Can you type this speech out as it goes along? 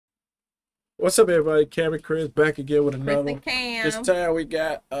What's up, everybody? Cam and Chris back again with another one. Cam. This time we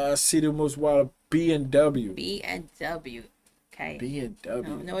got Sidhu Moosewala B&W. B&W. Okay. B&W. I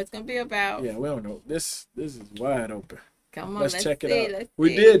don't know what it's gonna be about. Yeah, we don't know. This is wide open. Come on, let's check it out.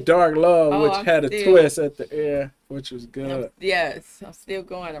 We did Dark Love, which had a twist at the end, which was good. Yes, I'm still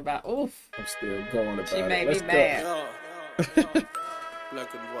going about. Oof. I'm still going about. She made me mad. Black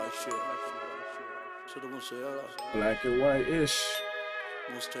and white shit. Sidhu Moosewala. Black and white-ish.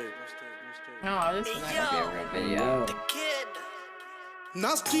 Oh, this is not gonna be a real video.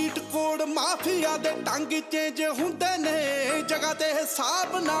 ਨਾ street code mafia ਦੇ ਟੰਗ change ਹੁੰਦੇ ਨੇ ਜਗ੍ਹਾ ਤੇ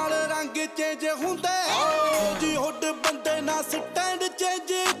ਹਿਸਾਬ ਨਾਲ ਰੰਗ ਚੇਂਜ ਹੁੰਦੇ ਜੀ ਹੁੱਡ ਬੰਦੇ ਨਾ ਸਟੈਂਡ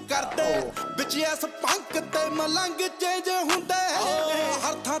ਚੇਂਜ ਕਰਦੇ ਵਿੱਚ ਐਸ ਪੰਕ ਤੇ ਮਲੰਗ ਚੇਂਜ ਹੁੰਦੇ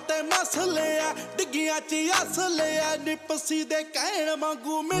ਹਰ ਥਾਂ ਤੇ ਮਸਲੇ ਆ ਡਿੱਗੀਆਂ ਚ ਅਸਲੇ ਆ ਨਿਪਸੀ ਦੇ ਕਹਿਣ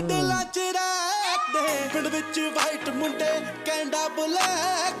ਵਾਂਗੂ ਮਿਡਲਾਂ ਚ ਰਹਿੰਦੇ ਪਿੰਡ ਵਿੱਚ ਵਾਈਟ ਮੁੰਡੇ ਕੈਂਡਾ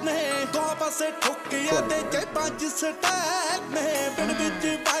ਬਲੈਕ ਨੇ ਦੋ ਪਾਸੇ ਠੁੱਕਿਆ ਤੇ ਜੇਬਾਂ ਚ ਸਟੈਕ ਨੇ ਪਿੰਡ ਵਿੱਚ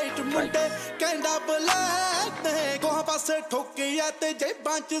ਵਾਈਟ ਮੁੰਡੇ ਕਹਿੰਦਾ ਬਲੈਕ ਨੇ ਕੋਹ ਪਾਸੇ ਠੋਕਿਆ ਤੇ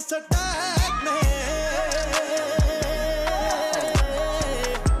ਜੇਬਾਂ ਚ ਸਟੈਕ ਨੇ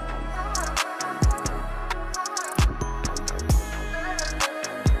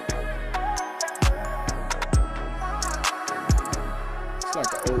It's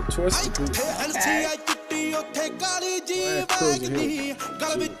like an old twisted group. ਉੱਥੇ ਕਾਲੀ ਜੀ ਵਗਦੀ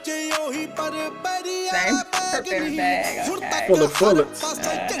ਗਲ ਵਿੱਚ ਉਹੀ ਪਰ ਬਰੀਆ full of bullets.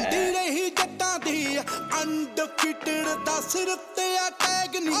 ਪਾਸਾ ਝੰਡੀ ਰਹੀ ਜੱਟਾਂ ਦੀ ਅਨਡਿਫੀਟਡ ਦਾ ਸਿਰ ਤੇ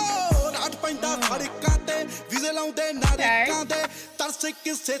ਅਟੈਕ ਨਹੀਂ ਰਾਟ ਪੈਂਦਾ ਸੜਕਾਂ ਤੇ ਵਿਜ਼ੇ ਲਾਉਂਦੇ ਨਾਰਿਕਾਂ ਦੇ ਤਰਸ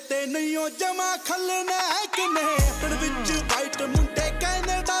ਕਿਸੇ ਤੇ ਨਹੀਂ ਉਹ ਜਮਾ ਖਲਨਾਇਕ ਨੇ ਪਿੰਡ ਵਿੱਚ ਵਾਈਟ ਮੁੰਡੇ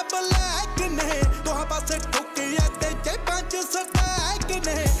ਕੈਨੇਡਾ ਬਲੈਕ ਨੇ ਦੋਹਾਂ ਪਾਸੇ ਠੋਕਿਆ ਤੇ ਜੇਬਾਂ ਚ ਸਟੈਕ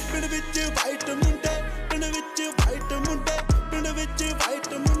ਨੇ ਪਿੰਡ ਵਿੱਚ ਵਾਈਟ ਮੁੰਡੇ ਪਿੰਡ ਵਿੱਚ ਵਾਈਟ ਮੁੰਡੇ ਪਿੰਡ ਵਿੱਚ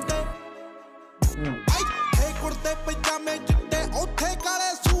ਵਾਈਟ ਮੁੰਡੇ ਇੱਥੇ ਕੁੜਤੇ ਪਜਾਮੇ ਚਿੱਟੇ ਉੱਥੇ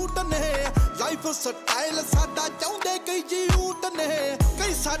ਕਾਲੇ ਸੂਟ ਨੇ ਲਾਈਫ ਸਟਾਈਲ ਸਾਡਾ ਚਾਹੁੰਦੇ ਕਈ ਜੂਟ ਨੇ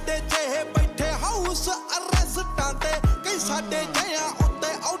ਕਈ ਸਾਡੇ ਜਿਹੇ ਬੈਠੇ ਹਾਊਸ ਅਰੈਸਟਾਂ ਤੇ ਕਈ ਸਾਡੇ ਜਿਹਾ ਉੱਤੇ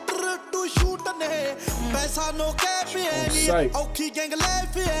ਆਰਡਰ ਟੂ ਸ਼ੂਟ ਨੇ ਪੈਸਾ ਨੋ ਕੈਪ ਨਹੀਂ ਔਖੀ ਗੈਂਗ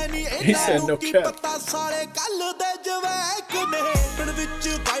ਲਾਈਫ ਨਹੀਂ ਇਹਨਾਂ ਨੂੰ ਕੀ ਪਤਾ ਸਾਲੇ ਕੱਲ ਦੇ ਜਵੈਕ ਨੇ ਪਿੰਡ ਵਿੱਚ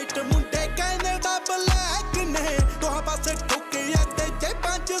ਵਾਈਟ ਮੁੰਡੇ ਕੈਨੇਡਾ ਬਲੈਕ ਨੇ ਦੋਹਾਂ ਪਾਸੇ ਠੋਕਿਆ ਤੇ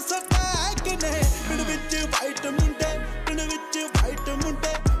ਜੇਬਾਂ ਚ ਸਟੈਕ ਨੇ ਪਿੰਡ ਵਿੱਚ ਵਾਈਟ ਮੁੰਡੇ ਪਿੰਡ ਵਿੱਚ ਵਾਈਟ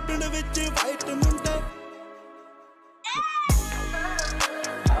ਮੁੰਡੇ ਪਿੰਡ ਵਿੱਚ ਵਾਈਟ ਮੁੰਡੇ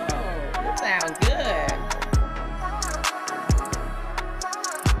Oh, that sounds good.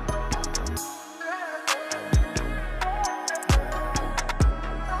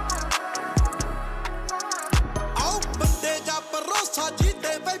 ਆਓ ਬੰਦੇ ਜਾ ਭਰੋਸਾ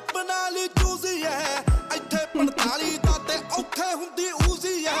ਜੀਤੇ ਵੈਪ ਨਾਲ ਜੂਜ਼ੀ ਹੈ ਇੱਥੇ 45 ਦਾ ਤੇ ਔਖੇ ਹੁੰਦੀ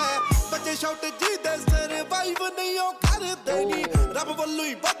ਊਜ਼ੀ ਹੈ ਬੱਚੇ ਸ਼ਾਟ ਜੀ ਦੇ ਸਰਵਾਈਵ ਨਹੀਂ ਉਹ ਕਰਦੇ ਨੀ ਰੱਬ ਵੱਲੋਂ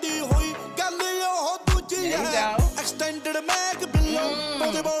ਹੀ ਵੱਡੀ ਹੋਈ ਗੱਲ ਉਹ ਦੂਜੀ ਹੈ ਐਕਸਟੈਂਡਡ ਮੈਗ ਬਿੱਲੋ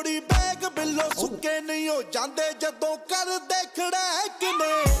ਬੋਡੀ ਬੋਡੀ ਬੈਗ ਬਿੱਲੋ ਸੁੱਕੇ ਨਹੀਂ ਹੋ ਜਾਂਦੇ ਜਦੋਂ ਕਰਦੇ ਖੜੈਕ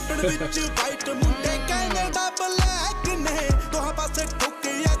ਨੇ ਪਿੰਡ ਵਿੱਚ ਵਾਈਟ ਮੁੰਡੇ ਕੈਨੇਡਾ ਬਲੈਕ ਨੇ ਦੋਹਾਂ ਪਾਸੇ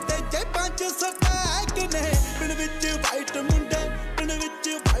ਠੋਕਿਆ ਤੇ ਜੇਬਾਂ ਚ ਸਟੈਕ ਨੇ ਪਿੰਡ ਵਿੱਚ ਵਾਈਟ ਮੁੰਡੇ ਪਿੰਡ ਵਿੱਚ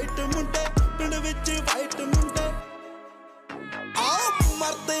ਵਾਈਟ ਮੁੰਡੇ ਪਿੰਡ ਵਿੱਚ ਵਾਈਟ ਮੁੰਡੇ ਆਓ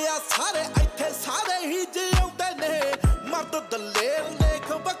ਮਰਦੇ ਆ ਸਾਰੇ ਇੱਥੇ ਸਾਰੇ ਹੀ ਜਿਉਂਦੇ ਨੇ ਮਰਦ ਦਲੇਰ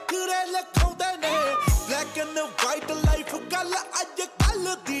ਲੇਖ ਵੱਖਰੇ ਲਿਖਾਉਂਦੇ ਨੇ ਬਲੈਕ ਐਂਡ ਵਾਈਟ ਲਾਈਫ ਗੱਲ ਅੱਜ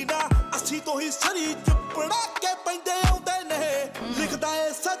ਕੱਲ ਦੀ ਨਾ ਅਸੀਂ ਤੋਂ ਹੀ ਸਰੀ ਚਪੜਾ ਕੇ ਪੈਂਦੇ ਆਉਂਦੇ ਨੇ ਲਿਖਦਾ ਏ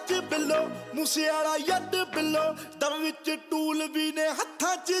ਸੱਚ ਬਿੱਲੋ ਮੂਸੇਵਾਲਾ ਯੱਡ ਬਿੱਲੋ ਦਮ ਵਿੱਚ ਟੂਲ ਵੀ ਨੇ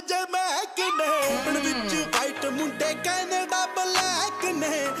ਹੱਥਾਂ 'ਚ ਜਮੈਕ ਨੇ ਪਿੰਡ ਵਿੱਚ ਵਾਈਟ ਮੁੰਡੇ ਕੈਨੇਡਾ ਬਲੈਕ ਨੇ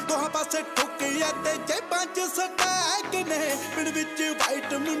ਦੋਹਾਂ ਪਾਸੇ ਠੋਕਿਆ ਤੇ ਜੇਬਾਂ 'ਚ ਸਟੈਕ ਨੇ ਪਿੰਡ ਵਿੱਚ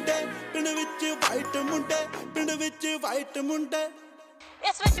ਵਾਈਟ ਮੁੰਡੇ ਪਿੰਡ ਵਿੱਚ ਵਾਈਟ ਮੁੰਡੇ ਪਿੰਡ ਵਿੱਚ ਵਾਈਟ ਮੁੰਡੇ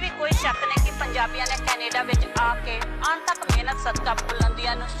ਇਸ ਵਿੱਚ ਵੀ ਕੋਈ ਸ਼ੱਕ ਨਹੀਂ ਕਿ ਪੰਜਾਬੀਆਂ ਨੇ ਕੈਨੇਡਾ ਵਿੱਚ ਆ ਕੇ ਅਣਥੱਕ ਮਿਹਨਤ ਸਦਕਾ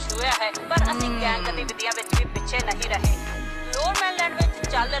ਬੁਲੰਦੀਆਂ ਨੂੰ ਛੂਹਿਆ ਹੈ ਪਰ ਅਸੀਂ ਗੈਂਗ ਗਤੀਵਿਧੀਆਂ ਵਿੱਚ ਵੀ ਪਿੱਛੇ ਨਹੀਂ ਰਹੇ ਲੋਰਮੈਨਲੈਂਡ ਵਿੱਚ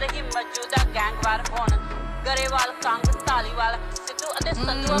ਚੱਲ ਰਹੀ ਮੌਜੂਦਾ ਗੈਂਗਵਾਰ ਹੁਣ ਗਰੇਵਾਲ ਕੰਗ ਧਾਲੀਵਾਲ ਸਿੱਧੂ ਅਤੇ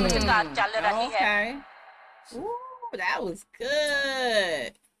ਸੰਧੂਆ ਵਿਚਕਾਰ ਚੱਲ ਰਹੀ ਹੈ Ooh, that was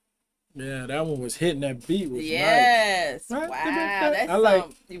good. Yeah, that one was hitting. That beat was Yes. nice. Wow. That's I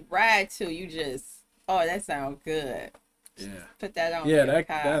like. you ride too. You just that sounds good. Yeah. Put that on. Yeah, your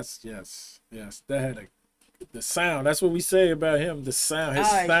car. that's yes. That had the sound. That's what we say about him. The sound, his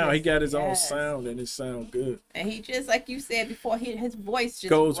sound. Just, he got his own sound, and it sound good. And he just like you said before, his voice just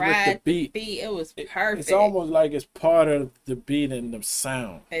Goes with the beat. It was perfect. It's almost like it's part of the beat and the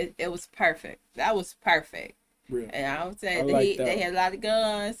sound. It was perfect. That was perfect. Real. And I would say they had a lot of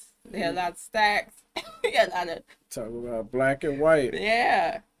guns. They had a lot of stacks. He had a lot of talk about black and white.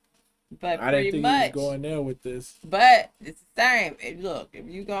 Yeah. But I pretty didn't think much he was going there with this. But it's the same. And look, if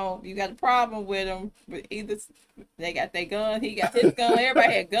you got a problem with them, with either they got their guns, he got his gun.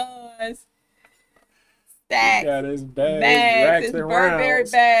 Everybody had guns. Stacks, he got his bag, bags, racks his and Burberry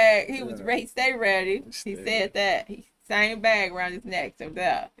rounds. bag. He Yeah. stayed ready. He said that same bag around his neck. So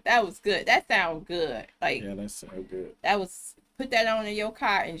that was good. That sounded good. Like Yeah, that sounds good. that was put that on in your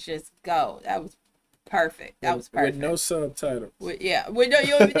car and just go. That was perfect. That was perfect. With no subtitles. With no, you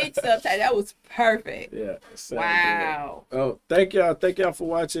don't even need subtitles. That was perfect. Yeah. it sound Wow. good. Oh, thank y'all. Thank y'all for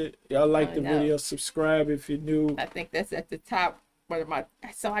watching. Y'all like I the know. video. Subscribe if you're new. I think that's at the top. One of my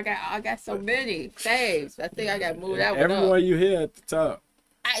I got so many saves. I think I got to move that one up. Everyone you hear at the top.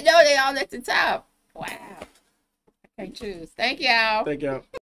 I know they all at the top. Wow. I can't choose. Thank y'all. Thank y'all.